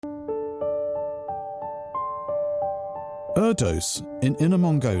Ordos in Inner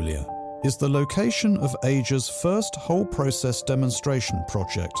Mongolia is the location of Asia's first whole-process demonstration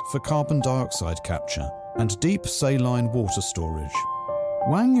project for carbon dioxide capture and deep saline water storage.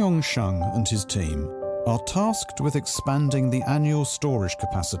 Wang Yongsheng and his team are tasked with expanding the annual storage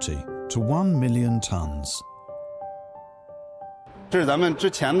capacity to 1 million tons. 这是咱们之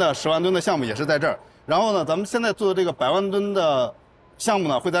前的10万吨的项目，也是在这儿。然后呢，咱们现在做的这个100万吨的项目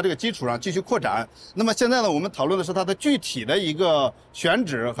呢，会在这个基础上继续扩展。那么现在呢，我们讨论的是它的具体的一个选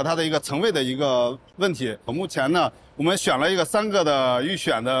址和它的一个层位的一个问题。目前呢，我们选了一个3个的预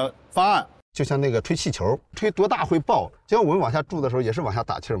选的方案。就像那个吹气球，吹多大会爆？就像我们往下注的时候，也是往下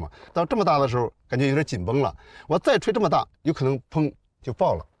打气嘛。到这么大的时候，感觉有点紧绷了。我再吹这么大，有可能砰就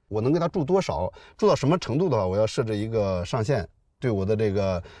爆了。我能给它注多少？注到什么程度的话，我要设置一个上限，对我的这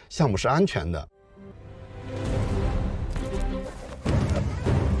个项目是安全的。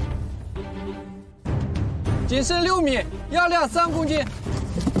仅深6米，压量3公斤。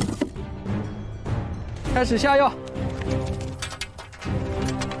开始下药，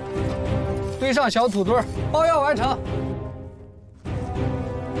堆上小土堆，包药完成。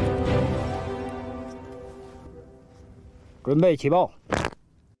准备起爆，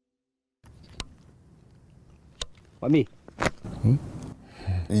完毕。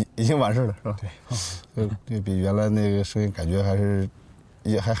已经完事了，是吧？对，对比原来那个声音感觉还是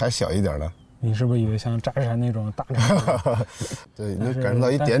还小一点了。你是不是以为像扎山那种大战？对，能感受到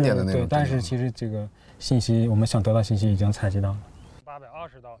一点点的那种。对，但是其实这个信息，我们想得到信息已经采集到了。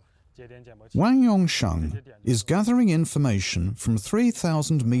820道节点检测器。Wang Yongsheng is gathering information from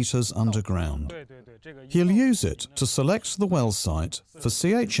 3,000 meters underground. He'll use it to select the well site for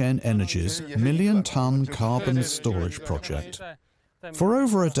CHN Energy's million-ton carbon storage project. For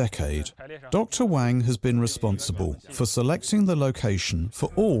over a decade, Dr. Wang has been responsible for selecting the location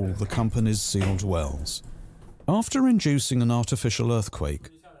for all the company's sealed wells. After inducing an artificial earthquake,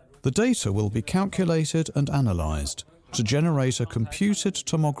 the data will be calculated and analysed to generate a computed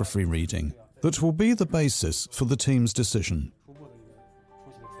tomography reading that will be the basis for the team's decision.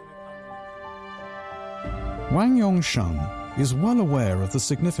 Wang Yongsheng is well aware of the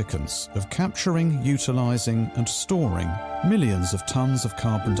significance of capturing, utilising and storing millions of tonnes of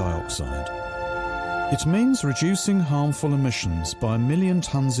carbon dioxide. It means reducing harmful emissions by 1 million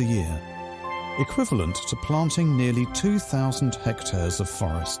tonnes a year, equivalent to planting nearly 2,000 hectares of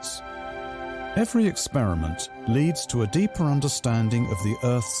forests. Every experiment leads to a deeper understanding of the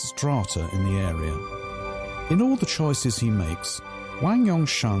Earth's strata in the area. In all the choices he makes, Wang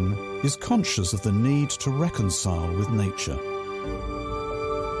Yongsheng is conscious of the need to reconcile with nature.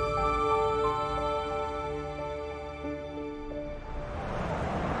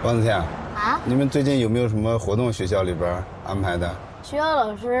 王子天你们最近有没有什么活动学校里边安排的？学校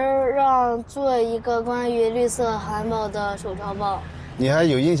老师让做一个关于绿色环保的手抄报。你还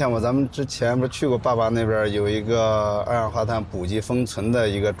有印象吗？咱们之前不是去过爸爸那边有一个二氧化碳补给封存的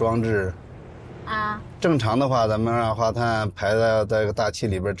一个装置。正常的话，咱们二氧化碳排到这个大气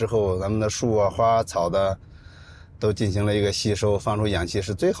里边之后，咱们的树啊、花、草的都进行了一个吸收，放出氧气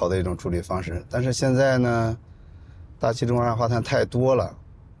是最好的一种处理方式。但是现在呢，大气中二氧化碳太多了，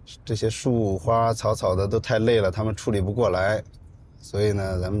这些树花草的都太累了，它们处理不过来。所以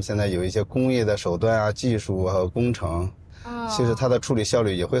呢，咱们现在有一些工业的手段啊、技术和工程，其实它的处理效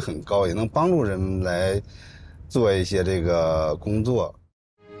率也会很高，也能帮助人们来做一些这个工作。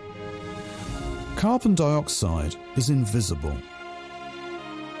Carbon dioxide is invisible.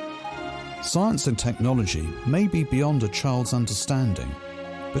 Science and technology may be beyond a child's understanding,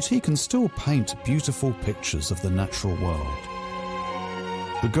 but he can still paint beautiful pictures of the natural world.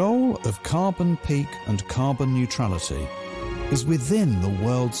 The goal of carbon peak and carbon neutrality is within the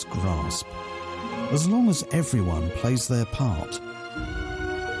world's grasp, as long as everyone plays their part.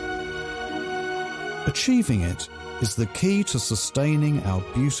 Achieving it is the key to sustaining our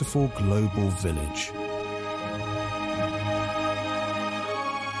beautiful global village.